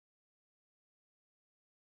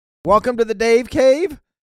Welcome to the Dave Cave.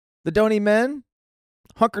 The Donny men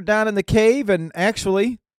hunkered down in the cave, and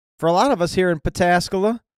actually, for a lot of us here in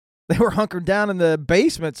Pataskala, they were hunkered down in the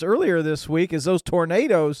basements earlier this week as those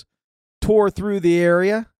tornadoes tore through the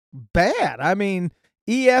area. Bad. I mean,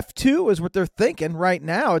 EF2 is what they're thinking right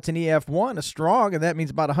now. It's an EF1, a strong, and that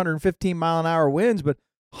means about 115 mile an hour winds, but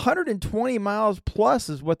 120 miles plus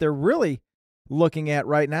is what they're really looking at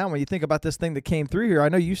right now when you think about this thing that came through here. I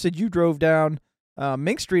know you said you drove down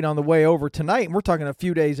Mink Street on the way over tonight, and we're talking a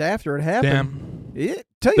few days after it happened.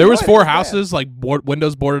 Damn. There was 4 houses, like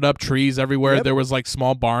windows boarded up, trees everywhere. Yep. There was like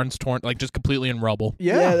small barns torn, like just completely in rubble.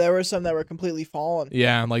 Yeah, there were some that were completely fallen.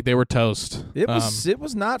 Yeah, like they were toast. It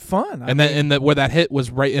was not fun. Where that hit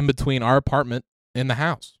was right in between our apartment and the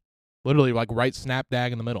house. Literally, like right snap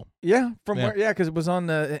dab in the middle. Yeah, because it was on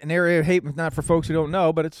an area of Haven, not for folks who don't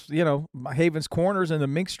know, but it's, Haven's Corners in the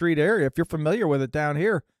Mink Street area. If you're familiar with it down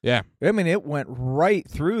here. Yeah. I mean, it went right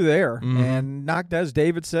through there and knocked, as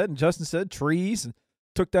David said and Justin said, trees and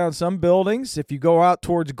took down some buildings. If you go out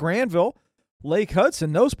towards Granville, Lake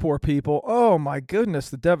Hudson, those poor people, oh my goodness,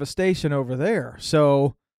 the devastation over there.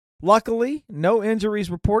 So luckily, no injuries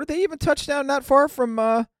reported. They even touched down not far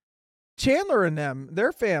from Chandler and them,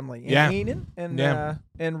 their family, and Enid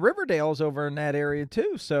and Riverdale's over in that area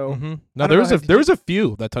too. So no, there was a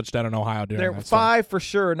few that touched down in Ohio during there that 5 for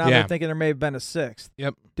sure. Now they're thinking there may have been a 6th.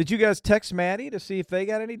 Yep. Did you guys text Maddie to see if they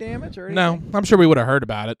got any damage or anything? No, I'm sure we would have heard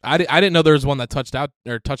about it. I didn't know there was one that touched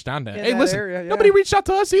down there. Hey, listen, area, nobody reached out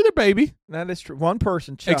to us either, baby. That is true. One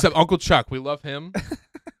person, Chuck. Except Uncle Chuck. We love him.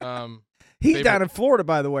 He's down in Florida,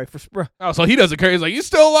 by the way. Oh, so he doesn't care. He's like, you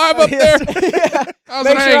still alive up there? Yeah.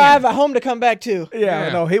 Make sure I have a home to come back to.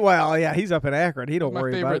 Yeah. No, he's up in Akron. He don't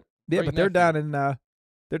worry about it. Yeah, but they're down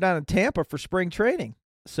in Tampa for spring training.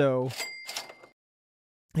 So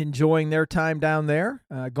enjoying their time down there,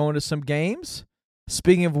 going to some games.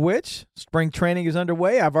 Speaking of which, spring training is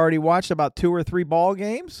underway. I've already watched about 2 or 3 ball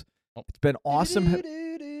games. It's been awesome. Thank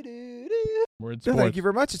you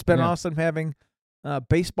very much. It's been awesome having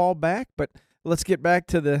baseball back, but let's get back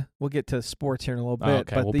to we'll get to sports here in a little bit.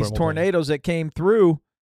 But these tornadoes that came through,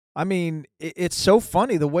 I mean, it's so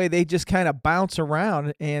funny the way they just kind of bounce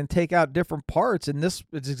around and take out different parts. And this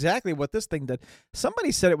is exactly what this thing did.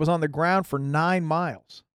 Somebody said it was on the ground for 9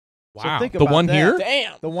 miles. Wow. So think about the one that. here?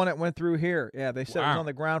 Damn. The one that went through here. Yeah, they said it was on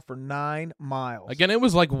the ground for 9 miles. Again, it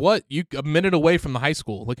was like a minute away from the high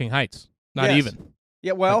school, Licking Heights. Not even.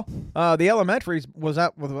 Yeah, well, the elementaries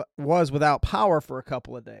was without power for a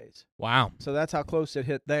couple of days. Wow. So that's how close it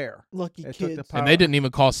hit there. Lucky kids. Took the and they didn't even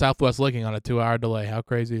call Southwest Licking on a 2-hour delay. How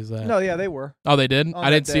crazy is that? No, yeah, they were. Oh, they did? I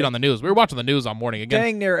didn't see it on the news. We were watching the news all morning again.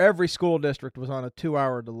 Dang near every school district was on a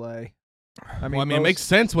 2-hour delay. I mean, it makes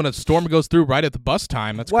sense when a storm goes through right at the bus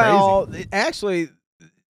time. That's crazy. Well, actually,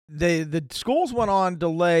 the schools went on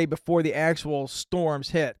delay before the actual storms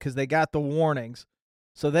hit because they got the warnings.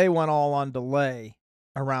 So they went all on delay.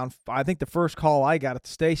 Around, I think the first call I got at the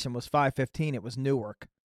station was 5:15. It was Newark.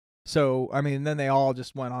 So, I mean, then they all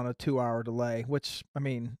just went on a 2-hour delay, which, I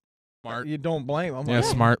mean, smart. You don't blame them. Yeah,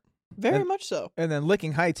 smart. Very much so. And then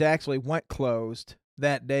Licking Heights actually went closed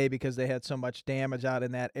that day because they had so much damage out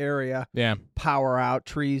in that area. Yeah. Power out,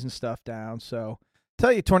 trees and stuff down. So,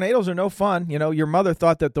 tell you, tornadoes are no fun. You know, your mother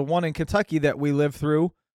thought that the one in Kentucky that we lived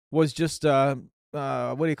through was just, what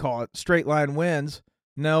do you call it, straight line winds.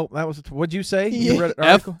 No, that was, what'd you say? Yeah. You read an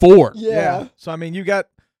article? F4. Yeah. So, I mean, you got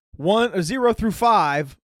 0 through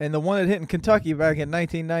 5, and the one that hit in Kentucky back in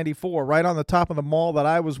 1994, right on the top of the mall that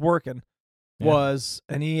I was working, was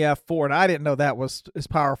an EF4. And I didn't know that was as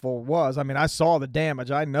powerful as it was. I mean, I saw the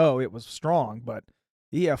damage. I know it was strong, but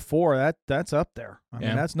EF4, that's up there. I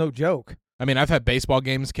mean, that's no joke. I mean, I've had baseball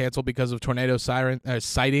games canceled because of tornado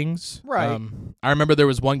sightings. Right. I remember there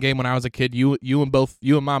was one game when I was a kid. You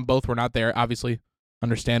and Mom both were not there, obviously.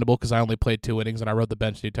 Understandable, because I only played 2 innings and I rode the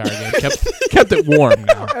bench the entire game. Kept it warm.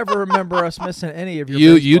 Now. I don't ever remember us missing any of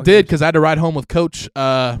your You did, because I had to ride home with Coach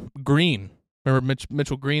Green. Remember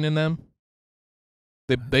Mitchell Green and them?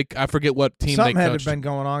 I forget what team Something they coached. had to have been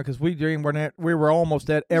going on because we were almost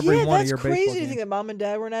at every one of your baseball games. Yeah, that's crazy to think that Mom and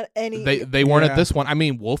Dad were not any. They weren't at this one. I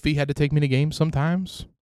mean, Wolfie had to take me to games sometimes.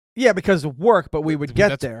 Yeah, because of work, but we would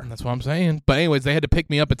get there. That's what I'm saying. But anyways, they had to pick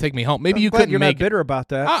me up and take me home. Maybe you couldn't you're make not bitter about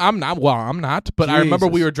that. I'm not. Well, I'm not. But I remember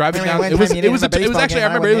we were driving down. It was actually. I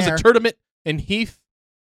remember it was a tournament in Heath,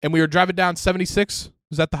 and we were driving down 76.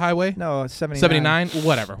 Was that the highway? No, 79. 79,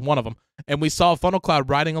 whatever, one of them. And we saw a funnel cloud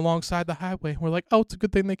riding alongside the highway. We're like, oh, it's a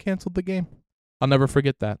good thing they canceled the game. I'll never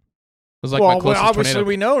forget that. was like my closest obviously tornado.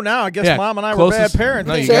 we know now. I guess Mom and I were bad parents.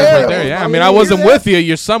 No, you guys right there. Yeah, I mean, I wasn't with you.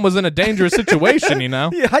 Your son was in a dangerous situation,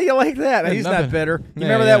 Yeah, how you like that? He's nothing. not bitter. You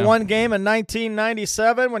remember that one game in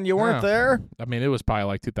 1997 when you weren't there? I mean, it was probably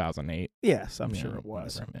like 2008. Yes, I'm sure it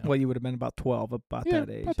was. Whatever, yeah. Well, you would have been about 12, about that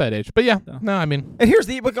age. About that age. But no, I mean. And here's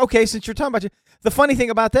okay, since you're talking about the funny thing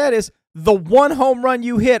about that is the one home run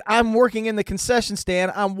you hit, I'm working in the concession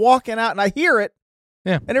stand. I'm walking out and I hear it.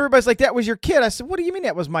 Yeah. And everybody's like, that was your kid. I said, what do you mean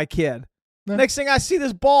that was my kid? Yeah. Next thing I see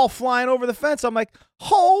this ball flying over the fence. I'm like,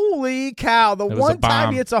 holy cow. The one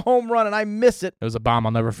time it's a home run and I miss it. It was a bomb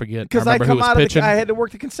I'll never forget. Because I come out of I had to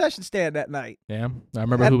work the concession stand that night. Yeah. I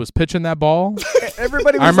remember who was pitching that ball.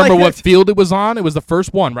 Everybody was I remember what field it was on. It was the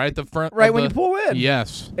first one, right? The front. Right when you pull in.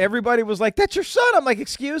 Yes. Everybody was like, that's your son. I'm like,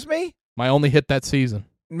 excuse me? My only hit that season.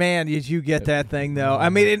 Man, did you get that thing, though? I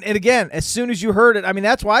mean, and again, as soon as you heard it, I mean,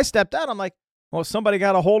 that's why I stepped out. I'm like, well, somebody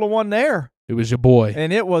got a hold of one there. It was your boy.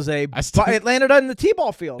 And it was it landed in the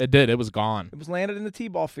T-ball field. It did. It was gone. It was landed in the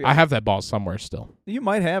T-ball field. I have that ball somewhere still. You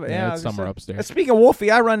might have it. Yeah, it's somewhere upstairs. Speaking of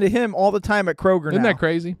Wolfie, I run to him all the time at Kroger Isn't that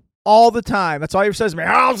crazy? All the time. That's all he says to me.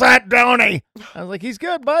 How's that Donnie? I was like, he's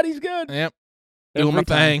good, bud. He's good. Yep. Doing my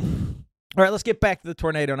thing. All right, let's get back to the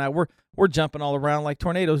tornado now. We're jumping all around like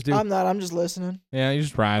tornadoes do. I'm not. I'm just listening. Yeah, you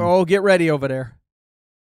just riding. Oh, get ready over there.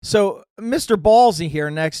 So Mr. Ballsy here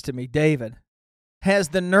next to me, David, has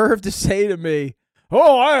the nerve to say to me,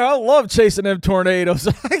 oh, I love chasing them tornadoes.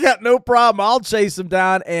 I got no problem. I'll chase them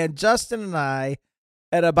down. And Justin and I,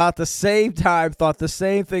 at about the same time, thought the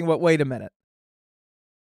same thing. But wait a minute.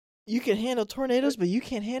 You can handle tornadoes, but you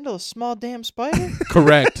can't handle a small damn spider?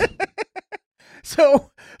 Correct.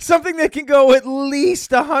 So something that can go at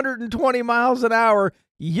least 120 miles an hour,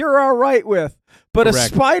 you're all right with. But a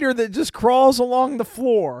spider that just crawls along the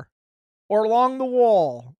floor or along the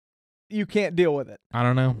wall, you can't deal with it. I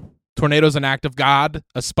don't know. Tornado's an act of God.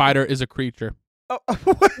 A spider is a creature.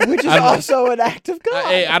 Which is also an act of God.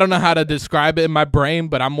 I don't know how to describe it in my brain,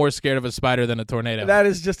 but I'm more scared of a spider than a tornado. That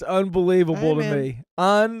is just unbelievable to me.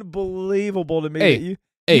 Unbelievable to me.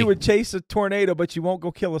 That you would chase a tornado, but you won't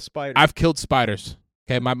go kill a spider. I've killed spiders.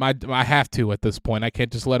 Okay, I have to at this point. I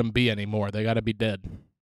can't just let them be anymore. They got to be dead.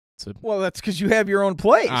 Well, that's because you have your own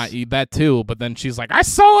place. That too, but then she's like, I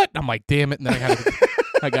saw it. I'm like, damn it. And then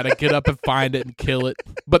I got to get up and find it and kill it.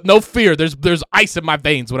 But no fear. There's ice in my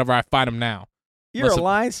veins whenever I find them now. You're a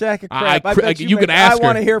lying sack of crap. You can ask her. I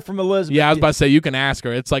want to hear from Elizabeth. Yeah, I was about to say, you can ask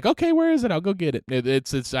her. It's like, okay, where is it? I'll go get it.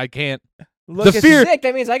 It's I can't. Look, the fear. Sick.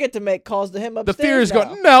 That means I get to make calls to him upstairs. The fear is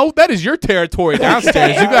going, no, that is your territory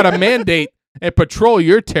downstairs. You got to mandate and patrol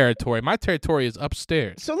your territory. My territory is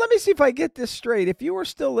upstairs. So let me see if I get this straight. If you were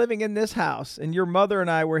still living in this house and your mother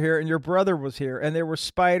and I were here and your brother was here and there were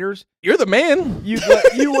spiders. You're the man. You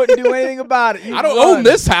wouldn't do anything about it. I don't own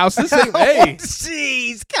this house. This ain't, hey.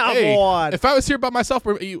 Jeez, come on. If I was here by myself,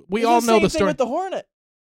 we all know the story. With the Hornet.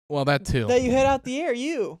 Well, that too. That you hit out the air,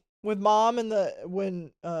 with Mom and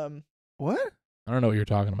What? I don't know what you're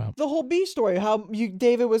talking about. The whole bee story, how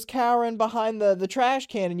David was cowering behind the trash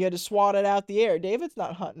can and you had to swat it out the air. David's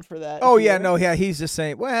not hunting for that. Oh, yeah, he's just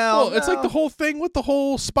saying, it's like the whole thing with the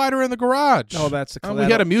whole spider in the garage. Oh, that's we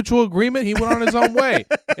had a mutual agreement. He went on his own way.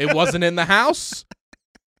 It wasn't in the house.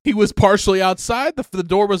 He was partially outside. The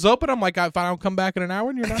door was open. I'm like, if I don't come back in an hour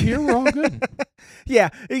and you're not here, we're all good. Yeah,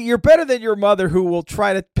 you're better than your mother who will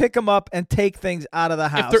try to pick them up and take things out of the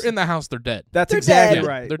house. If they're in the house, they're dead. That's exactly dead.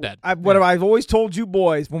 right. They're dead. I've always told you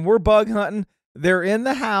boys, when we're bug hunting, they're in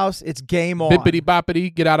the house, it's game on. Bippity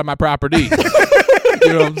boppity, get out of my property.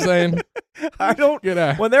 You know what I'm saying? I don't.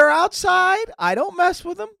 When they're outside, I don't mess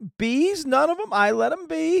with them. Bees, none of them. I let them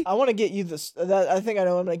be. I want to get you this. I think I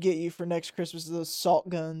know what I'm going to get you for next Christmas. Those salt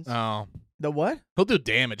guns. Oh, the what? He'll do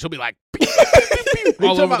damage. He'll be like pew, pew, pew, pew,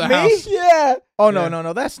 all over the house. Yeah. Oh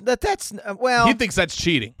no. That's well. He thinks that's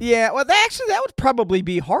cheating. Yeah. Well, that would probably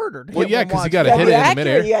be harder. Well, yeah, because you got to hit it in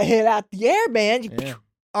midair. You got to hit out the air, man. Yeah.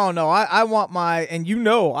 Oh no, I want my, and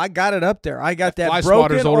I got it up there. I got that fly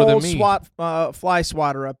broken older old than me. fly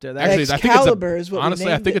swatter up there. Actually, I think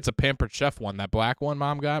I think it's a Pampered Chef one. That black one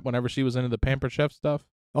Mom got whenever she was into the Pampered Chef stuff.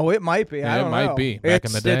 Oh, it might be. Yeah, I don't know. It might be back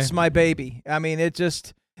in the day. It's my baby. I mean,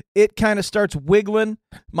 it kind of starts wiggling.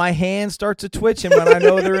 My hand starts to twitch, and when I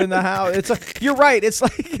know they're in the house, you're right. It's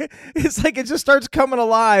like it just starts coming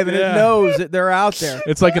alive, and it knows that they're out there.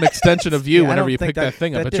 It's like an extension of you whenever you pick that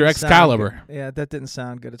thing up. It's your Excalibur. Yeah, that didn't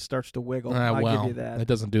sound good. It starts to wiggle. Well, I'll give you that. It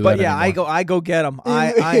doesn't do but that. But yeah, I go get them.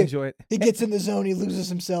 I enjoy it. He gets in the zone. He loses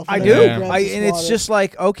himself. I do. And it's just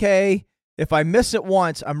like, okay, if I miss it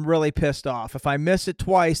once, I'm really pissed off. If I miss it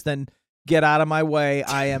twice, then get out of my way.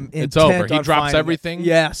 I am intent. It's over. He drops everything.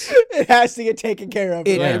 Yes. It has to get taken care of.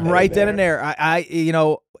 Right then and there.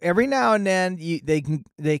 every now and then they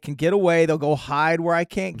can get away. They'll go hide where I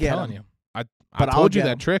can't I'm get telling them. you. I But I'll told you get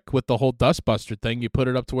that 'em. trick with the whole dustbuster thing. You put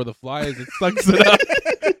it up to where the fly is, it sucks it up.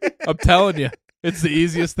 I'm telling you. It's the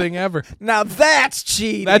easiest thing ever. Now that's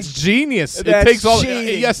cheating. That's genius. That's it takes all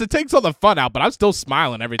cheating. yes, it takes all the fun out, but I'm still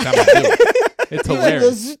smiling every time I do it. It's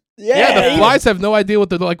hilarious. Yeah, the flies have no idea what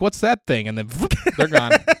they're like. What's that thing? And then they're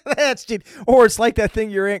gone. That's cheating. Or it's like that thing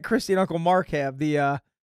your Aunt Christy and Uncle Mark have, the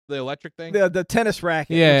electric thing. the tennis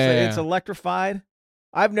racket. Yeah. It's electrified.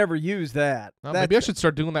 I've never used that. Oh, maybe I should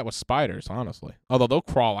start doing that with spiders. Honestly, although they'll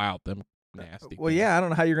crawl out. Them nasty. Well, yeah, I don't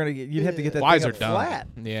know how you're gonna get. You'd have to get that Flies thing are up dumb. flat.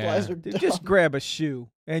 Yeah, Flies are Dude, dumb. just grab a shoe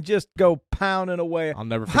and just go pounding away. I'll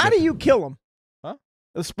never. Forget How do you kill them? Huh?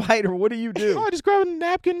 The spider. What do you do? Oh, I just grab a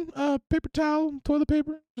napkin, paper towel, toilet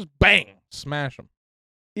paper, just bang, smash them.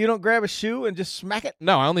 You don't grab a shoe and just smack it?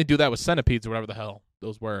 No, I only do that with centipedes or whatever the hell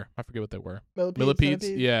those were. I forget what they were. Millipedes?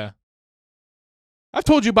 Yeah. I've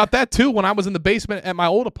told you about that too. When I was in the basement at my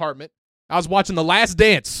old apartment, I was watching The Last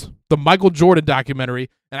Dance, the Michael Jordan documentary,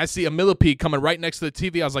 and I see a millipede coming right next to the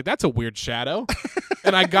TV. I was like, that's a weird shadow.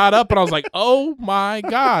 And I got up and I was like, oh my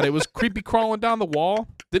God. It was creepy crawling down the wall.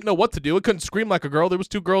 Didn't know what to do. It couldn't scream like a girl. There was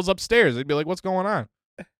 2 girls upstairs. They'd be like, what's going on?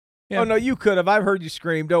 Yeah. Oh, no, you could have. I've heard you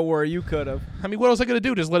scream. Don't worry. You could have. I mean, what else I gonna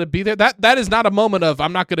do? Just let it be there? That is not a moment of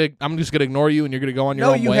I'm just gonna ignore you and you're gonna go on your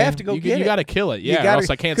No, own you way. have to go get You it. gotta kill it. You Yeah, or gotta- else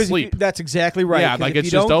I can't 'cause if sleep. that's exactly right. Yeah, 'cause like if it's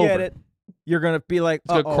you just don't over. get it, you're going to be like,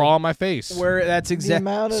 It's gonna crawl on my face. Where that's The exactly.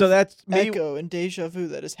 amount of So that's me. echo and deja vu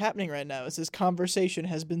that is happening right now is this conversation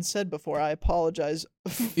has been said before. I apologize.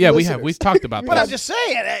 Yeah, we listeners. have. We've talked about But that. I'm just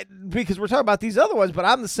saying, because we're talking about these other ones, but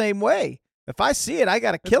I'm the same way. If I see it, I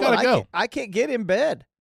got to kill it. gotta go. I can't get in bed.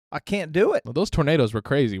 I can't do it. Well, those tornadoes were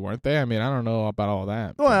crazy, weren't they? I mean, I don't know about all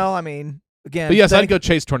that. Well, I mean, again. But yes, I'd go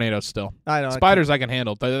chase tornadoes still. I know. Spiders I can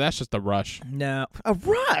handle. That's just a rush. No. A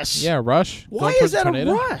rush? Yeah, rush. Why Going is towards that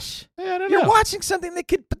tornado? a rush? Yeah, I don't You're know. watching something that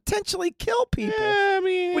could potentially kill people. Yeah, I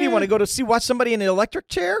mean, What do you want to go to watch somebody in an electric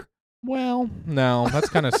chair? Well, no, that's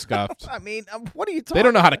kind of scuffed. I mean, what are you talking They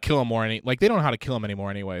don't know how to about? kill them they don't know how to kill them anymore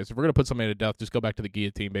anyways. If we're gonna put somebody to death, just go back to the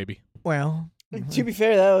guillotine, baby. Well, To be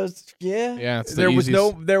fair, that was Yeah, it's the there was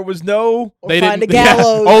easiest. no. Or They find didn't. a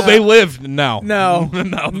gallows. Yeah. Oh, they lived. No. No.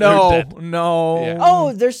 no. No, They're dead. no. Yeah.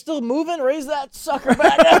 Oh, they're still moving. Raise that sucker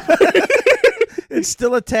back up. It's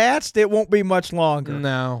still attached. It won't be much longer.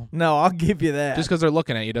 No. No, I'll give you that. Just because they're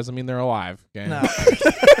looking at you doesn't mean they're alive. Okay? No.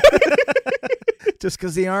 Just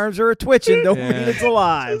because the arms are twitching don't mean Yeah. it's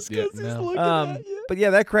alive. Just 'cause he's no. looking at you. But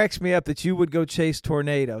yeah, that cracks me up that you would go chase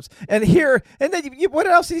tornadoes. And then what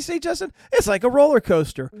else did you say, Justin? It's like a roller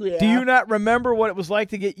coaster. Yeah. Do you not remember what it was like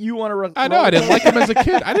to get you on a roller I know. I didn't like him as a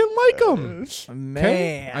kid. I didn't like him.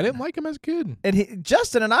 Man. I didn't like him as a kid. And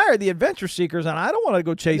Justin and I are the adventure seekers, and I don't want to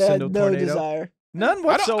go chasing Had a no tornado. desire. None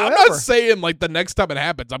whatsoever. I'm not saying like the next time it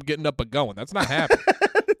happens, I'm getting up and going. That's not happening.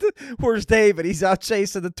 Where's David? He's out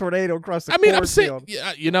chasing the tornado across the I mean, I'm saying,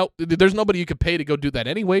 cornfield. there's nobody you could pay to go do that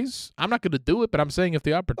anyways. I'm not going to do it, but I'm saying if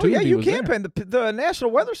the Oh, opportunity yeah, you was can there. pay. The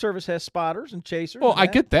National Weather Service has spotters and chasers. Well, and I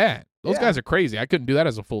that. get that. Those Yeah. guys are crazy. I couldn't do that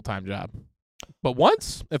as a full-time job. But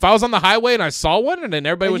once, if I was on the highway and I saw one and then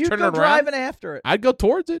everybody And was you'd turning go around, driving after it. I'd go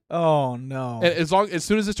towards it. Oh, no. And as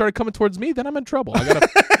soon as it started coming towards me, then I'm in trouble.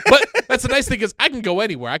 But that's the nice thing is I can go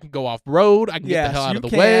anywhere. I can go off road. I can get Yes, the hell out you of the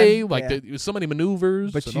can. way. Like Yeah. there's so many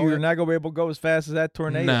maneuvers. But and all you're that. not going to be able to go as fast as that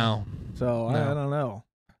tornado. No. So I No. don't know.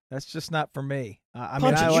 That's just not for me. I mean,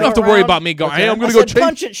 Punch I it You like don't have to short worry round. about me going, What's hey, that? I'm going I to go said chase.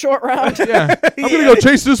 punch it short round. Yeah. I'm going to go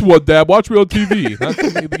chase this one, Dad. Watch me on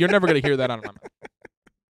TV. You're never going to hear that on my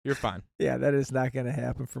You're fine. Yeah, that is not going to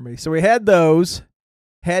happen for me. So we had those,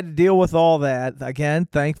 had to deal with all that. Again,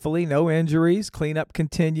 thankfully, no injuries. Cleanup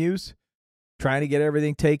continues. Trying to get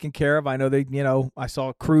everything taken care of. I know I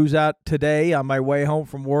saw crews out today on my way home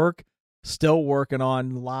from work, still working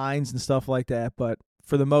on lines and stuff like that. But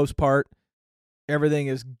for the most part, everything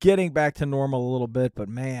is getting back to normal a little bit. But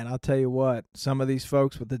man, I'll tell you what, some of these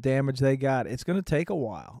folks with the damage they got, it's going to take a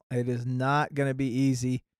while. It is not going to be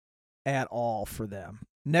easy at all for them.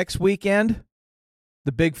 Next weekend,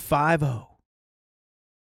 the big 5-0.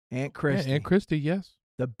 Aunt Christy. Yeah, Aunt Christy, yes.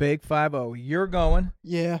 The big 5-0. You're going.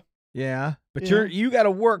 Yeah, Yeah. But Yeah. you got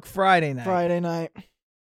to work Friday night. Friday night.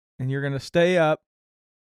 And you're going to stay up.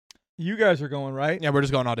 You guys are going, right? Yeah, we're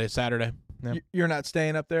just going all day Saturday. Yeah. You're not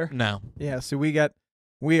staying up there? No. Yeah, so we are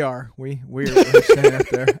we're staying up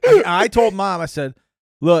there. I told Mom, I said,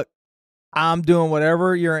 "Look, I'm doing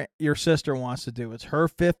whatever your sister wants to do. It's her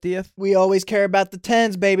 50th. We always care about the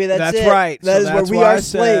tens, baby. That's it. right. That So is where that's we why are I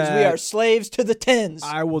slaves. We said are slaves to the tens.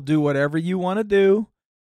 I will do whatever you want to do.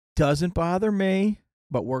 Doesn't bother me,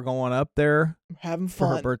 but we're going up there Having for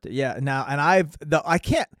her fun. birthday. Yeah. Now, and I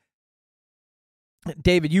can't.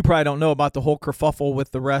 David, you probably don't know about the whole kerfuffle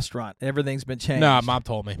with the restaurant. Everything's been changed. No, Mom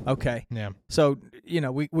told me. Okay. Yeah. So,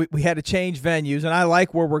 we had to change venues, and I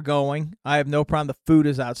like where we're going. I have no problem. The food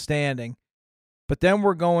is outstanding. But then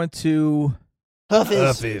we're going to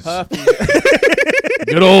Huffy's.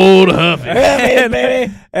 Good old Huffy.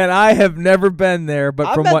 And I have never been there. But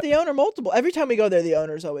I've met the owner multiple. Every time we go there, the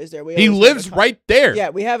owner's always there. He lives right there. Yeah,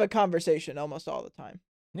 we have a conversation almost all the time.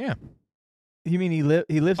 Yeah. You mean he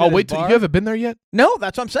lives? Oh, wait, you haven't been there yet? No,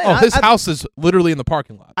 that's what I'm saying. Oh, his house is literally in the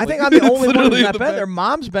parking lot. I think I'm the only one who's not been there.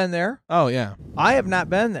 Mom's been there. Oh, yeah. I have not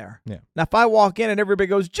been there. Yeah. Now, if I walk in and everybody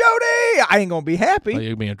goes, Jodi, I ain't going to be happy. Oh,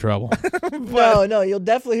 you'll be in trouble. No, you'll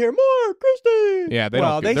definitely hear more, Christy. Yeah, they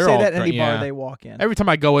say that in any bar they walk in. Every time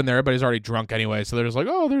I go in there, everybody's already drunk anyway, so they're just like,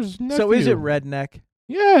 oh, there's nephew. So is it redneck?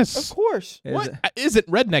 Yes. Of course. What? Isn't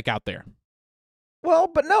redneck out there? Well,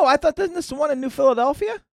 but no, I thought, isn't this the one in New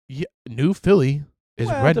Philadelphia? Yeah, New Philly is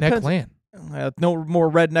redneck land. No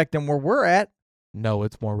more redneck than where we're at. No,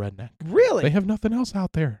 it's more redneck. Really? They have nothing else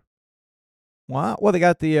out there. Wow. Well, they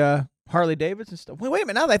got the Harley Davidson stuff. Wait a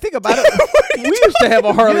minute. Now that I think about it, we used to have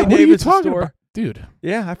a Harley Davidson store. About? Dude.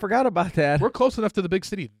 Yeah, I forgot about that. We're close enough to the big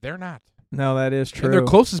city. They're not. No, that is true. And their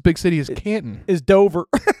closest big city is Canton. Is Dover.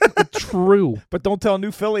 True. But don't tell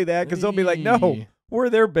New Philly that because they'll be like, no, we're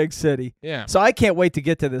their big city. Yeah. So I can't wait to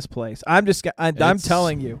get to this place. I'm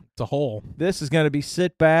telling you. It's a hole. This is going to be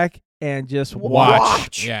sit back and just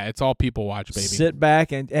watch. Yeah, it's all people watch, baby. Sit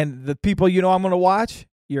back and the people I'm going to watch,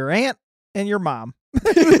 your aunt and your mom.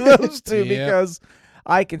 Those two, because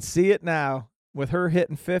I can see it now with her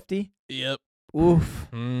hitting 50. Yep. Oof.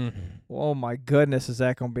 Mm. Oh, my goodness. Is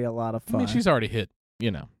that going to be a lot of fun? I mean, she's already hit,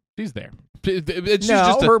 She's there.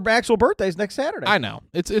 Her actual birthday's next Saturday. I know.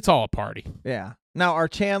 It's all a party. Yeah. Now, are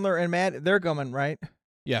Chandler and Matt, they're coming, right?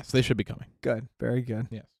 Yes, they should be coming. Good. Very good.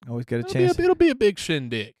 Yes. Always get a chance. It'll be a big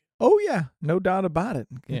shindig. Oh, yeah. No doubt about it.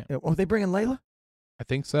 Yeah. Oh, they bringing Layla? I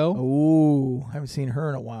think so. Oh, I haven't seen her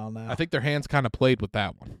in a while now. I think their hands kind of played with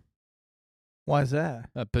that one. Why is that?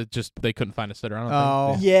 But just they couldn't find a sitter. I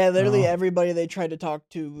don't think. Yeah, literally everybody they tried to talk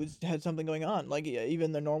to had something going on. Like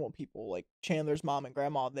even the normal people, like Chandler's mom and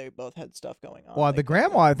grandma, they both had stuff going on. Well, the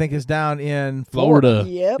grandma I think is down in Florida.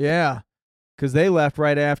 Yep. Yeah, because they left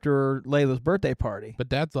right after Layla's birthday party. But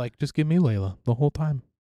Dad's like, just give me Layla the whole time.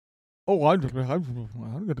 Oh, I could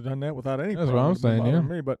have done that without any. That's what I'm saying. Yeah.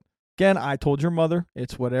 Me, but again, I told your mother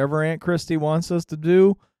it's whatever Aunt Christy wants us to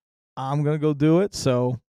do. I'm gonna go do it.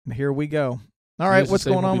 So here we go. All right, what's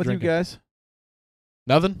going on with you guys?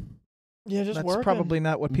 Nothing. Yeah, just That's working. probably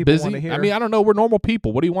not what people want to hear. I mean, I don't know. We're normal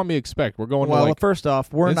people. What do you want me to expect? We're going to first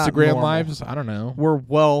off, we're not Instagram normal. lives. I don't know. We're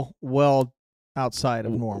well outside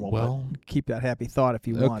of normal. Well, but keep that happy thought if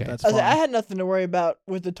you want. That's fine. I had nothing to worry about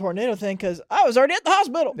with the tornado thing because I was already at the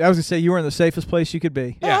hospital. I was gonna say you were in the safest place you could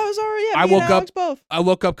be. Yeah, I was already. I woke up. Both. I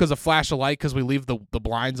woke up because of flash of light because we leave the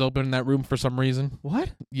blinds open in that room for some reason.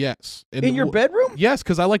 What? Yes. In your bedroom? Yes,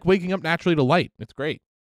 because I like waking up naturally to light. It's great.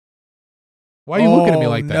 Why are you looking at me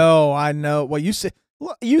like that? No, I know. Well, you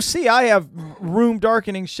see, I have room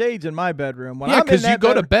darkening shades in my bedroom. Because you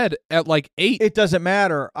go to bed at like 8. It doesn't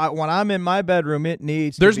matter. When I'm in my bedroom, it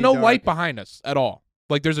needs. There's to be no dark. light behind us at all.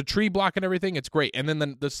 Like there's a tree blocking everything. It's great, and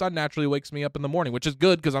then the sun naturally wakes me up in the morning, which is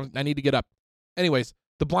good because I need to get up. Anyways,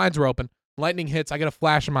 the blinds were open. Lightning hits. I get a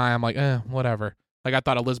flash in my eye. I'm like, whatever. Like I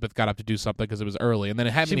thought Elizabeth got up to do something because it was early, and then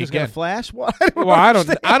it hit me again. She was gonna flash? What? Well,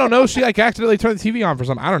 I don't know. She like accidentally turned the TV on for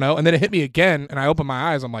something. I don't know. And then it hit me again, and I opened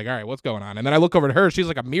my eyes. I'm like, all right, what's going on? And then I look over to her. She's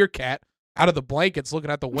like a meerkat out of the blankets,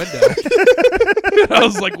 looking at the window. I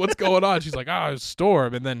was like, what's going on? She's like, oh, it's a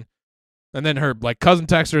storm. And then her like cousin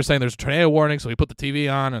texted her saying there's a tornado warning, so we put the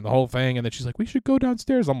TV on and the whole thing. And then she's like, we should go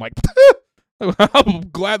downstairs. I'm like, I'll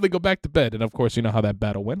gladly go back to bed. And of course, you know how that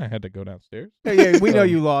battle went. I had to go downstairs. Yeah, we know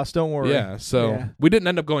you lost. Don't worry. Yeah, so we didn't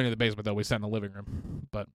end up going to the basement, though. We sat in the living room.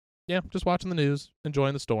 But, yeah, just watching the news,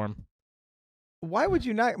 enjoying the storm. Why would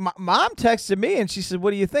you not? Mom texted me, and she said,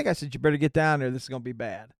 what do you think? I said, you better get down there. This is going to be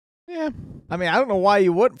bad. Yeah. I mean, I don't know why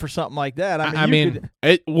you wouldn't for something like that.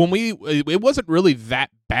 It wasn't really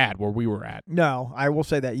that bad where we were at. No, I will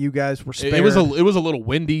say that you guys were spared. It was a little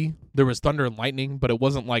windy. There was thunder and lightning, but it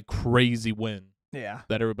wasn't like crazy wind. Yeah.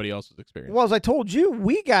 That everybody else was experiencing. Well, as I told you,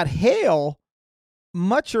 we got hail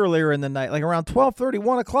much earlier in the night, like around 12:30,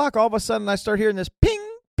 1 o'clock. All of a sudden, I start hearing this ping,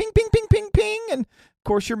 ping, ping, ping, ping, ping, and of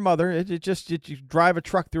course, your mother. You drive a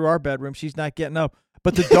truck through our bedroom. She's not getting up,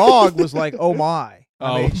 but the dog was like, "Oh my."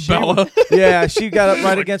 Bella. Yeah, she got up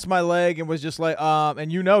right against my leg and was just like,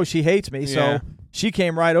 and she hates me. So she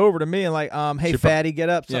came right over to me and like, hey, fatty, get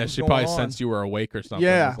up. Yeah, she probably sensed you were awake or something.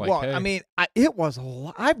 Yeah, like, well, hey. I mean, it was.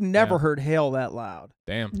 I've never heard hail that loud.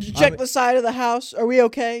 Damn. Did you check the side of the house? Are we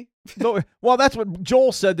okay? No, well, that's what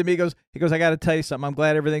Joel said to me. He goes, I got to tell you something. I'm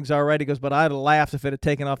glad everything's all right. He goes, but I'd have laughed if it had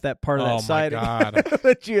taken off that part of that siding. Oh, my God.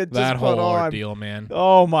 that you had that just whole put on. ordeal, man.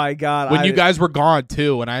 Oh, my God. When you guys were gone,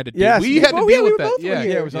 too, and I had to deal yes, we had to deal with that. Yeah,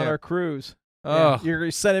 it was on our cruise. Yeah.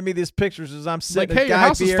 You're sending me these pictures as I'm sitting like, at hey, your Guy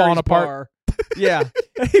house is Fieri's falling apart. bar. Yeah.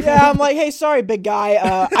 Yeah, I'm like, hey, sorry, big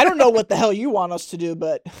guy. I don't know what the hell you want us to do,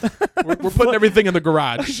 but we're putting everything in the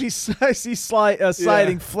garage. I see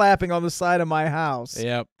siding flapping on the side of my house.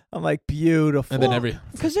 Yep. I'm like, beautiful. And then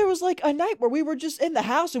because there was like a night where we were just in the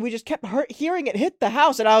house and we just kept hearing it hit the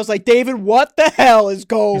house, and I was like, David, what the hell is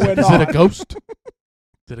going on? Is it a ghost?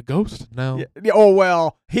 Is it a ghost? No. Yeah. Oh,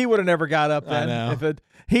 well, he would have never got up then. I know.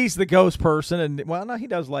 He's the ghost person, and well, no, he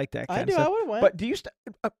does like that kind of stuff. I would have went. But do you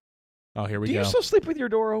oh, here we go. Do you still sleep with your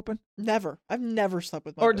door open? Never. I've never slept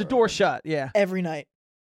with my or the door shut. Yeah. Every night.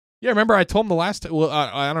 Yeah, remember I told him the last well,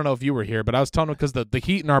 I don't know if you were here, but I was telling him because the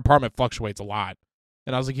heat in our apartment fluctuates a lot.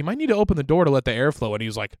 And I was like, you might need to open the door to let the air flow. And he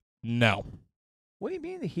was like, no. What do you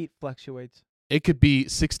mean the heat fluctuates? It could be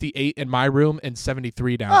 68 in my room and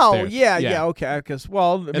 73 downstairs. Oh, yeah, okay. Because,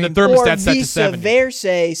 well, and the thermostat's set to 70.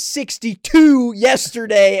 Versa 62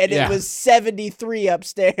 yesterday, and it was 73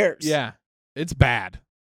 upstairs. Yeah, it's bad.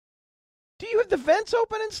 Do you have the vents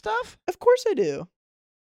open and stuff? Of course I do.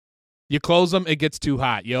 You close them, it gets too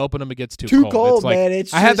hot. You open them, it gets too cold. It's like, man.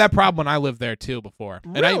 I had that problem when I lived there, too, before.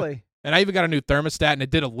 Really? And I even got a new thermostat, and it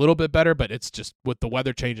did a little bit better, but it's just with the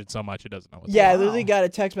weather changing so much, it doesn't know what's I literally got a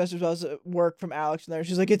text message while I was at work from Alex in there.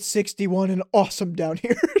 She's like, it's 61 and awesome down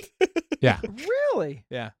here. Yeah. Really?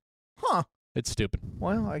 Yeah. Huh. It's stupid.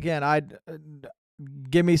 Well, again, I'd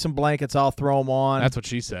give me some blankets. I'll throw them on. That's what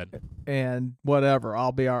she said. And whatever.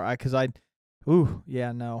 I'll be all right. Because I'd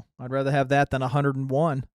rather have that than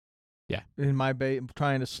 101. Yeah. In my bed,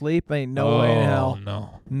 trying to sleep. Ain't no way in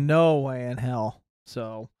hell. No way in hell.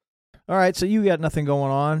 So... All right, so you got nothing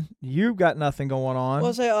going on. You've got nothing going on.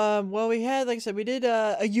 Well, we had, like I said, we did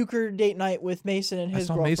a euchre date night with Mason and his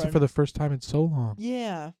girlfriend. I saw Mason for the first time in so long.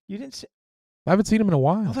 Yeah. You didn't see... I haven't seen him in a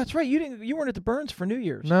while. Oh, that's right. You weren't at the Burns for New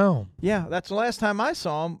Year's. No. Yeah, that's the last time I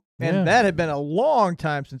saw him, and that had been a long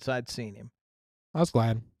time since I'd seen him. I was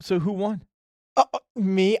glad. So who won?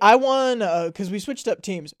 Me. I won because we switched up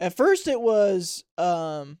teams. At first, it was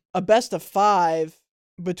a best of 5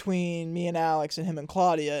 between me and Alex and him and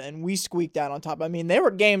Claudia, and we squeaked out on top. I mean, there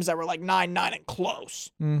were games that were like 9-9 and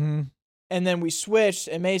close. Mm-hmm. And then we switched,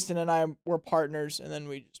 and Mason and I were partners, and then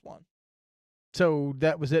we just won. So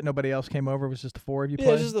that was it? Nobody else came over? It was just the 4 of you playing?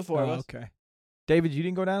 Yeah, it was just the 4 of us. Okay. David, you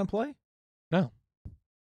didn't go down and play? No.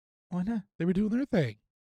 Why not? They were doing their thing.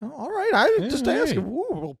 Oh, all right. I was just asking. Ooh,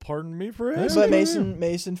 well, pardon me for asking. But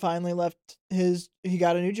Mason finally left he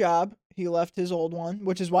got a new job. He left his old one,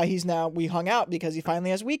 which is why we hung out, because he finally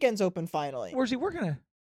has weekends open finally. Where's he working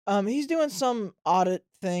at? He's doing some audit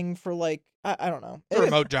thing for like, I don't know. A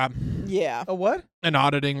remote job. Yeah. A what? An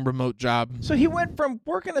auditing remote job. So he went from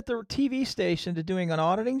working at the TV station to doing an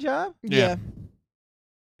auditing job? Yeah.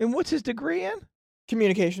 And what's his degree in?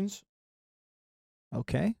 Communications.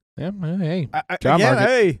 Okay. Yeah, hey. Job market.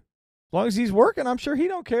 Hey, as long as he's working, I'm sure he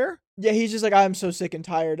don't care. Yeah, he's just like, I'm so sick and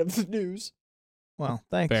tired of the news. Well,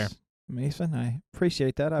 thanks. Fair. Mason, I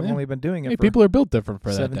appreciate that. I've only been doing it for people are built different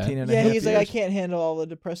for 17 that. and a half he's years. like, I can't handle all the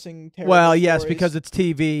depressing, terrible Well, yes, stories. because it's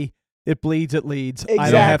TV. It bleeds, it leads.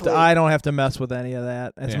 Exactly. I don't have to mess with any of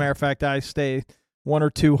that. As a matter of fact, I stay 1 or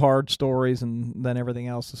 2 hard stories, and then everything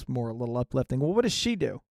else is more a little uplifting. Well, what does she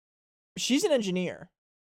do? She's an engineer.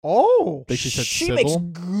 Oh. She said she civil? makes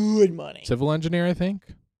good money. Civil engineer, I think.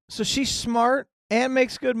 So she's smart and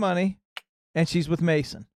makes good money, and she's with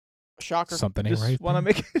Mason. Shocker. Something ain't Just right. want to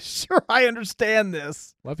make sure I understand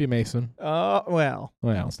this. Love you, Mason. Well,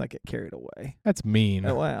 let's not get carried away. That's mean.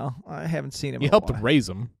 Well, I haven't seen him. You helped raise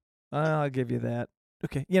him. I'll give you that.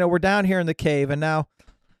 Okay. We're down here in the cave, and now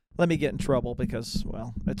let me get in trouble because,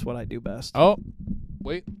 well, it's what I do best. Oh,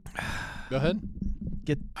 wait. Go ahead.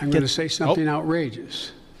 I'm going to say something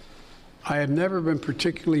outrageous. I have never been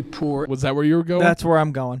particularly poor. Was that where you were going? That's where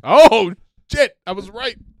I'm going. Oh, shit. I was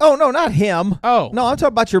right. Oh, no, not him. Oh. No, I'm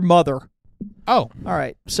talking about your mother. Oh. All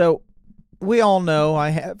right. So we all know I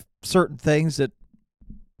have certain things that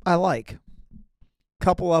I like. A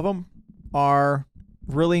couple of them are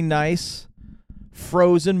really nice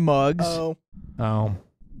frozen mugs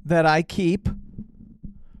that I keep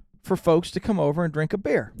for folks to come over and drink a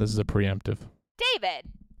beer. This is a preemptive.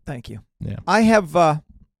 David. Thank you. Yeah. I have,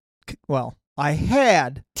 I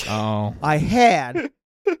had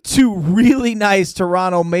 2 really nice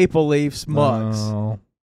Toronto Maple Leafs mugs. Oh.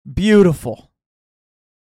 Beautiful.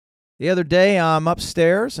 The other day, I'm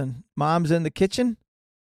upstairs, and Mom's in the kitchen,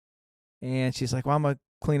 and she's like, well, I'm going to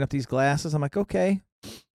clean up these glasses. I'm like, okay.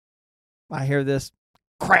 I hear this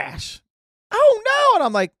crash. Oh, no. And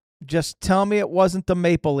I'm like, just tell me it wasn't the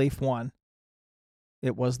Maple Leaf one.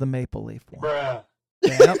 It was the Maple Leaf one. Bruh.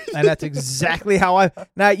 Yep, and that's exactly how I.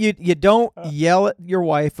 Now you don't yell at your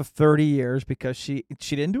wife of 30 years because she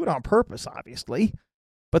didn't do it on purpose, obviously.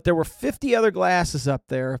 But there were 50 other glasses up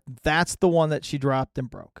there. That's the one that she dropped and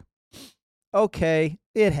broke. Okay,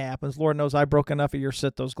 it happens. Lord knows I broke enough of your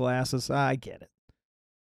those glasses. I get it.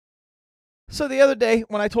 So the other day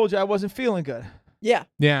when I told you I wasn't feeling good. Yeah.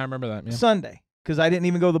 Yeah, I remember that. Yeah. Sunday, because I didn't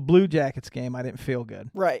even go to the Blue Jackets game. I didn't feel good.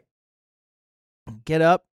 Right. Get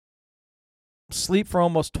up. Sleep for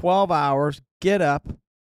almost 12 hours, get up,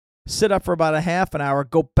 sit up for about a half an hour,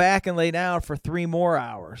 go back and lay down for 3 more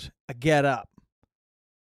hours. I get up.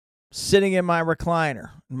 Sitting in my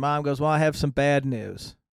recliner. And Mom goes, well, I have some bad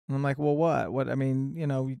news. And I'm like, well, what? What? I mean,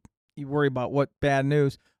 you worry about what bad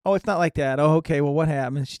news. Oh, it's not like that. Oh, okay, well, what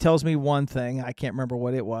happened? She tells me one thing. I can't remember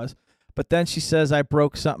what it was. But then she says I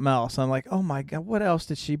broke something else. I'm like, oh, my God, what else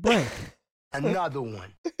did she break? Another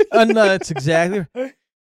one. That's exactly right.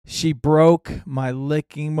 She broke my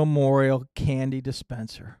Licking Memorial candy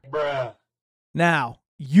dispenser. Bruh. Now,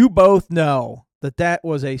 you both know that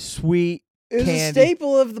was a sweet It was candy. a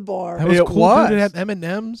staple of the bar. That was It cool. was. Dude, it had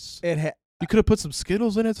M&Ms. It had. You could have put some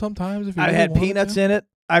Skittles in it sometimes if you I really had wanted peanuts to. in it.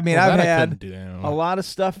 I mean, Well, I've that I had couldn't do that. a lot of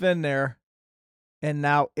stuff in there, and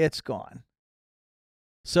now it's gone.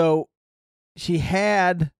 So she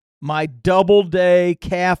had my Double Day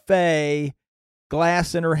Cafe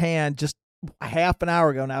glass in her hand just a half an hour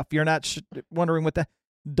ago. Now, if you're not wondering what the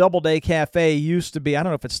Double Day Cafe used to be, I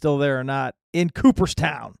don't know if it's still there or not, in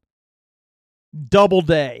Cooperstown. Double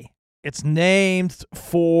Day. It's named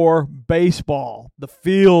for baseball, the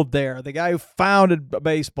field there, the guy who founded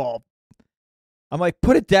baseball. I'm like,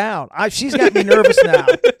 put it down. She's got me nervous now.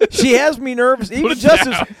 She has me nervous. Even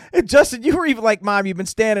Justin, you were even like, Mom, you've been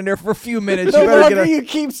standing there for a few minutes. The You better longer get you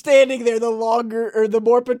keep standing there, the longer or the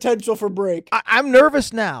more potential for break. I'm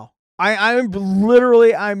nervous now. I'm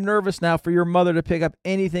nervous now for your mother to pick up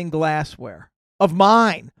anything glassware of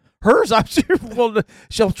mine. Hers, I'm sure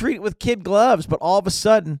she'll treat it with kid gloves, but all of a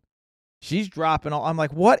sudden, she's dropping all. I'm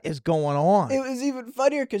like, what is going on? It was even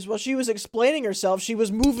funnier because while she was explaining herself, she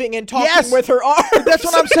was moving and talking with her arms. That's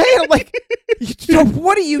what I'm saying. I'm like, so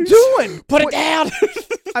what are you doing? Put it down.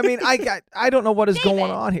 I mean, I don't know what is going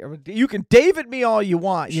on here. You can David me all you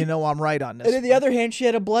want. You know I'm right on this. And on the other hand, she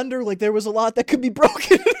had a blender. Like there was a lot that could be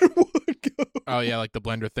broken in her wood. Oh, yeah, like the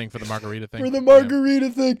blender thing for the margarita thing. For the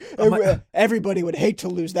margarita thing. Everybody would hate to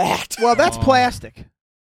lose that. Well, that's plastic.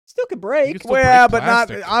 Still could break. Well, but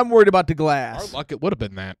not. I'm worried about the glass. Our luck, it would have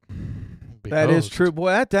been that. That is true.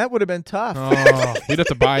 Boy, that would have been tough. Oh, we'd have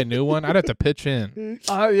to buy a new one. I'd have to pitch in.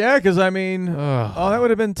 Yeah, because I mean, that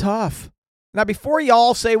would have been tough. Now, before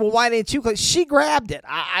y'all say, well, why didn't you? She grabbed it.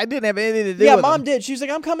 I didn't have anything to do with it. Yeah, Mom did. She was like,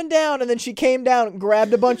 I'm coming down. And then she came down,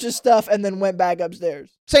 grabbed a bunch of stuff, and then went back upstairs.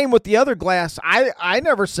 Same with the other glass. I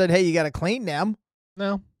never said, hey, you got to clean them.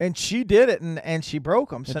 No. And she did it, and she broke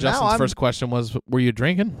them. So Justin's first question was, were you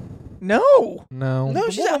drinking? No. No. No,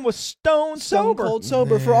 The she's woman was stone sober. Cold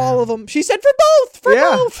sober for all of them. She said for both. For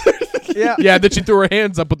both. Yeah. Yeah, then she threw her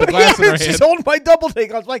hands up with the glass in her hand. She's holding my double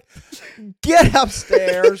take. I was like, get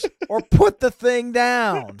upstairs or put the thing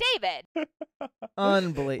down. David.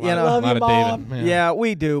 Unbelievable. A Love lot you, of Mom. David. Yeah,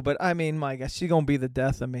 we do. But I mean, my gosh, she's going to be the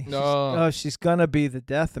death of me. She's going to be the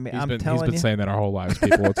death of me. I'm telling you. He's been saying that our whole lives,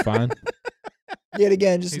 people. It's fine. Yet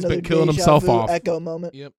again, just He's another been killing deja himself vu off. echo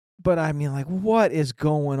moment. Yep. But I mean, like, what is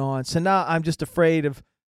going on? So now I'm just afraid of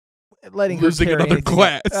letting Losing her carry another anything.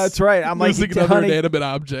 glass. That's right. I'm like, Losing another honey, inanimate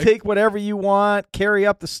object. take whatever you want. Carry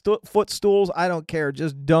up the footstools. I don't care.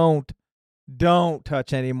 Just don't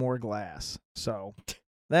touch any more glass. So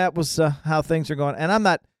that was how things are going. And I'm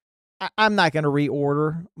not going to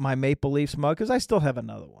reorder my Maple Leafs mug because I still have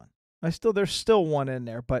another one. There's still one in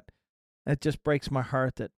there, but it just breaks my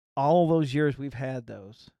heart that all those years we've had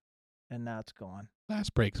those, and now it's gone. Glass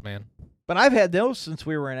breaks, man. But I've had those since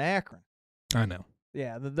we were in Akron. I know.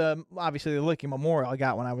 Yeah, the obviously the Licking Memorial I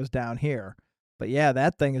got when I was down here. But yeah,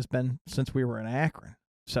 that thing has been since we were in Akron.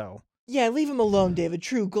 So Yeah, leave him alone, David.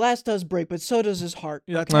 True, glass does break, but so does his heart.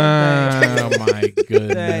 Oh my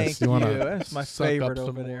goodness! Thank you. That's my favorite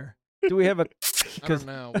over there. Do we have a? I don't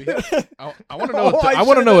know. I want to know. Oh, I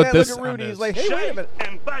want to know what this. Look at Rudy. is. He's like, hey, wait a minute.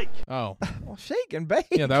 And bake. Oh, Well, shake and bake.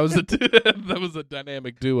 yeah, that was a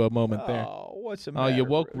dynamic duo moment there. Oh, what's the Oh, matter? you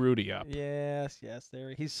woke Rudy up. Yes,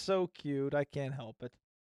 there. He's so cute. I can't help it.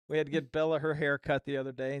 We had to get Bella her hair cut the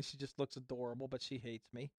other day, and she just looks adorable, but she hates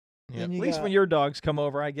me. Yeah. At least when your dogs come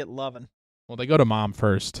over, I get loving. Well, they go to mom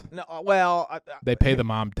first. No, well, They pay the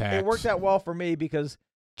mom tax. It worked out well for me because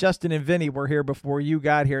Justin and Vinny were here before you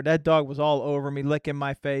got here. That dog was all over me, licking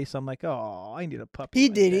my face. I'm like, oh, I need a puppy. He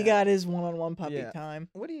like did. that. He got his one-on-one puppy time.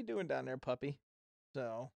 What are you doing down there, puppy?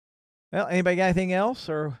 So, well, anybody got anything else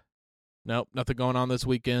or? Nope, nothing going on this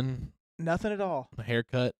weekend. Nothing at all. A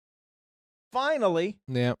haircut. Finally.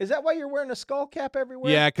 Yeah. Is that why you're wearing a skull cap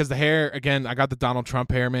everywhere? Yeah, because the hair, again, I got the Donald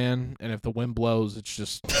Trump hair, man, and if the wind blows, it's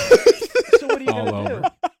just So what are you all going to over.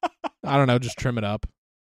 do? I don't know, just trim it up.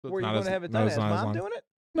 So Where are you going to have it not done? as Is long as Mom long. doing it?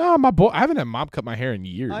 No, my boy. I haven't had mom cut my hair in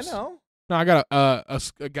years. I know. No, I got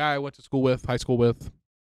a guy I went to school with, high school with.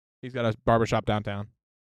 He's got a barbershop downtown.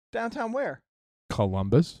 Downtown where?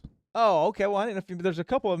 Columbus. Oh, okay. Well, I didn't know if there's a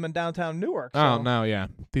couple of them in downtown Newark. Oh, so. no, yeah.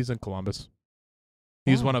 He's in Columbus.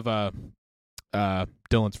 He's Oh. one of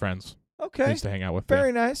Dylan's friends. He Okay. used to hang out with.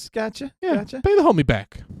 Very nice. Gotcha. Yeah, Gotcha. pay the homie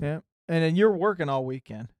back. Yeah. And then you're working all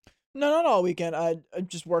weekend. No, not all weekend. I'm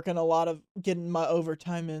just working a lot of getting my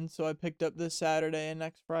overtime in, so I picked up this Saturday and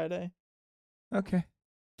next Friday. Okay.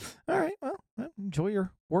 All right. Well, enjoy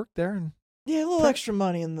your work there. And Yeah, a little extra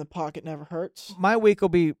money in the pocket never hurts. my week will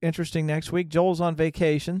be interesting next week. Joel's on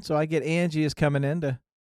vacation, so I get Angie is coming in to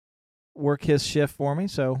work his shift for me.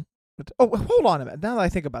 So, hold on a minute. Now that I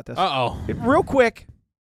think about this, real quick,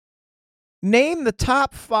 name the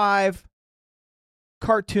top 5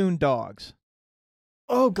 cartoon dogs.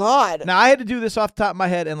 Oh, God. Now, I had to do this off the top of my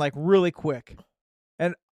head and like really quick.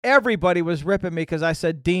 And everybody was ripping me because I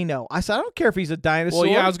said Dino. I said, I don't care if he's a dinosaur. Well,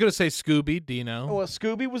 yeah, I was going to say Scooby, Dino. Well,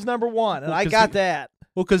 Scooby was number 1, and Well, I 'cause got that.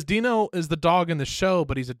 Well, because Dino is the dog in the show,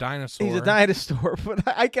 but he's a dinosaur. He's a dinosaur, but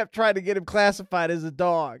I kept trying to get him classified as a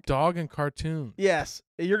dog. Dog and cartoon. Yes.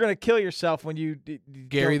 You're going to kill yourself when you...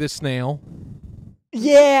 Gary the Snail.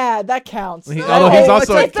 Yeah, that counts. Although he's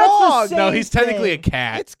also it's a dog. No, he's technically a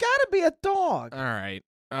cat. It's got to be a dog. All right.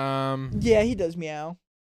 Yeah, he does meow.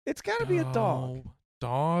 It's got to be a dog.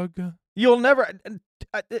 Dog? You'll never...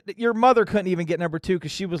 your mother couldn't even get number 2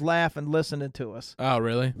 because she was laughing, listening to us. Oh,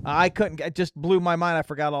 really? I couldn't. It just blew my mind. I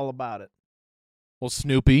forgot all about it. Well,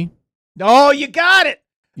 Snoopy. Oh, you got it.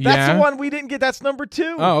 That's Yeah. the one we didn't get. That's number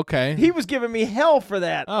 2. Oh, okay. He was giving me hell for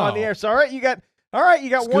that on the Oh. air. So, all right, you got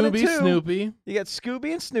 1 and 2. Scooby, Snoopy. You got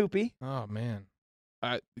Scooby and Snoopy. Oh, man.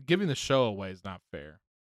 Giving the show away is not fair.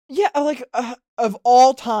 Yeah, like, of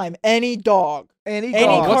all time, any dog. Any Any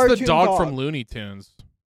dog. What's the cartoon dog dog. from Looney Tunes?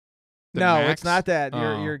 The No, Max? it's not that.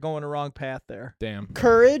 Oh. You're going the wrong path there. Damn.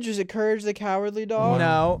 Courage? Is it Courage the Cowardly Dog?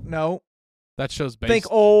 No. That show's based.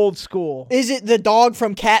 Think old school. Is it the dog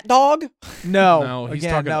from Cat Dog? No. No, he's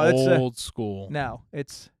Again, talking no, it's old school. no,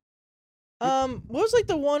 it's What was like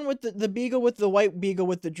the one with the beagle with the white beagle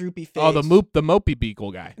with the droopy face? Oh, the Mopey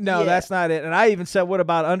Beagle guy. no. Yeah. That's not it. And I even said, "What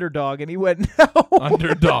about Underdog?" And he went, "No."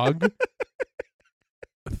 Underdog.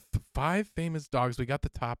 5 famous dogs. We got the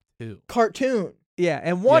top 2. Cartoon. Yeah,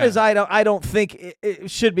 and one Yeah. is I don't think it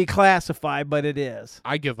should be classified, but it is.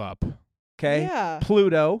 I give up. Okay. Yeah.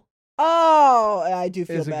 Pluto Oh, I do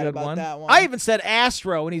feel is a bad good about one. that one. I even said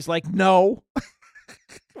Astro, and he's like, "No."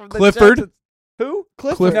 From the Clifford? Jetsons. Who?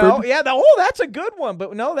 Clifford. No, yeah. That's a good one,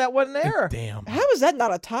 but no, that wasn't there. Damn. How is that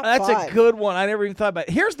not a top That's 5? a good one. I never even thought about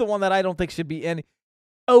it. Here's the one that I don't think should be any.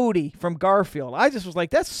 Odie from Garfield. I just was like,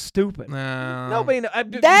 that's stupid. No. Nobody.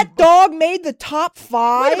 That dog made the top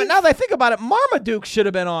 5? Wait a minute. Now that I think about it, Marmaduke should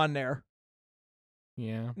have been on there.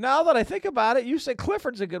 Yeah. Now that I think about it, you said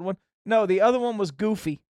Clifford's a good one. No, the other one was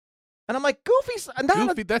Goofy. And I'm like, Goofy's not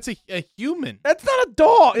Goofy, that's a human. that's not a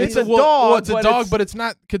dog. It's a dog. Well, it's a but dog, but it's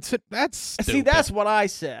not considered. That's stupid. See, that's what I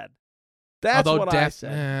said. That's Although what I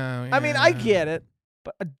said. yeah. I mean, I get it.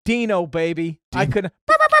 But a Dino, baby. I couldn't.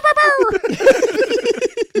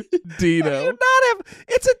 Dino. How do you not have?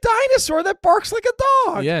 It's a dinosaur that barks like a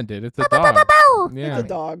dog. Yeah, dude, it's a dog. Yeah. It's a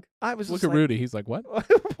dog. I was Look just at Rudy. He's like, what?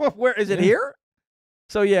 Where is it Yeah. here?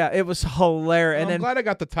 So yeah, it was hilarious. I'm And then glad I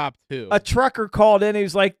got the top 2. a trucker called in. He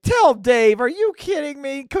was like, "Tell Dave, are you kidding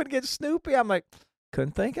me? Couldn't get Snoopy." I'm like,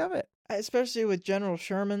 couldn't think of it. Especially with General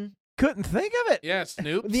Sherman. Couldn't think of it. Yeah,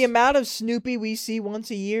 Snoop. The amount of Snoopy we see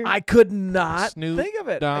once a year. I could not Snoop think of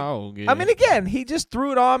it. Dogg. I mean, again, he just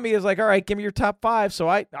threw it on me. As like, all right, give me your top 5. So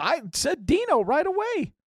I said Dino right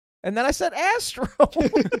away, and then I said Astro.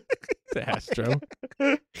 Astro.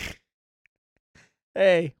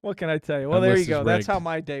 Hey, what can I tell you? Well, That there list you go. is That's rigged. how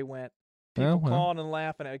my day went. People Oh, well. calling and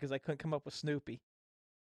laughing at it because I couldn't come up with Snoopy.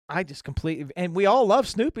 I just completely, and we all love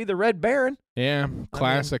Snoopy, the Red Baron. Yeah,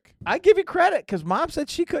 classic. I give you credit because Mom said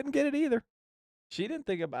she couldn't get it either. She didn't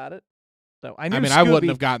think about it. So I knew. I mean, Scooby, I wouldn't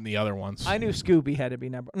have gotten the other ones. I knew Scooby had to be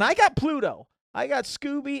number. And I got Pluto. I got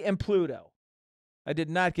Scooby and Pluto. I did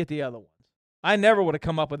not get the other ones. I never would have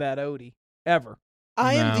come up with that Odie, ever.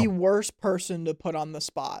 I am the worst person to put on the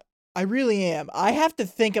spot. I really am. I have to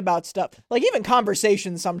think about stuff. Like, even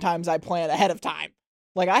conversations sometimes I plan ahead of time.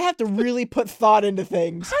 Like, I have to really put thought into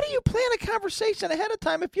things. How do you plan a conversation ahead of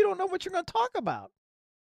time if you don't know what you're going to talk about?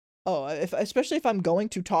 Oh, especially if I'm going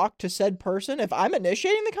to talk to said person, if I'm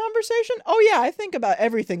initiating the conversation, I think about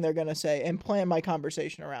everything they're going to say and plan my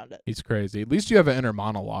conversation around it. He's crazy. At least you have an inner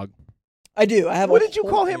monologue. I do. I have. What did you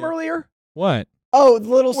call him earlier? What? Oh,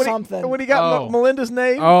 little something. When he got Melinda's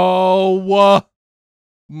name? Oh,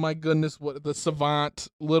 my goodness. What the savant.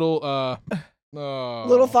 Little thought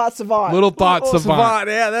savant. Little thought savant.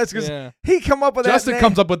 Yeah, that's because he come up with Justin that name.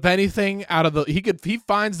 comes up with anything out of he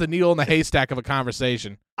finds the needle in the haystack of a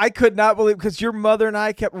conversation. I could not believe, because your mother and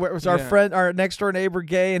I it was our friend, our next door neighbor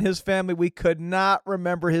Gay and his family. We could not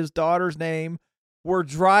remember his daughter's name. We're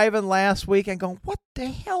driving last week and going, what the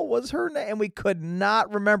hell was her name? And we could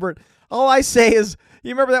not remember it. All I say is,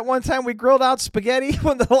 you remember that one time we grilled out spaghetti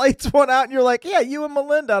when the lights went out and you're like, yeah, you and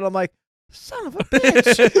Melinda. And I'm like, son of a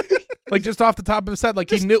bitch. Like, just off the top of his head, like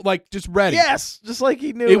he knew, like just ready. Yes, just like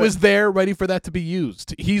he knew it was there, ready for that to be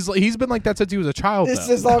used. He's been like that since he was a child. This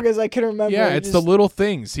as long as I can remember. Yeah, it's the little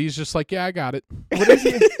things. He's just like, yeah, I got it. What is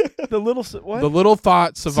he? The little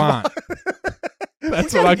thought savant.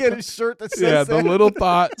 That's what I get a shirt that says the little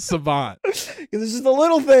thought savant. Because it's just the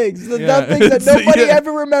little things, the dumb things that nobody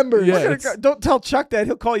ever remembers. Yeah, don't tell Chuck that.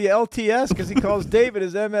 He'll call you LTS because he calls David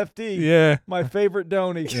his MFD. Yeah. My favorite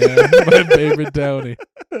Doney. Yeah, my favorite Doney.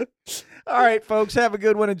 All right, folks. Have a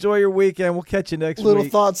good one. Enjoy your weekend. We'll catch you next week. Little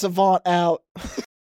thought savant out.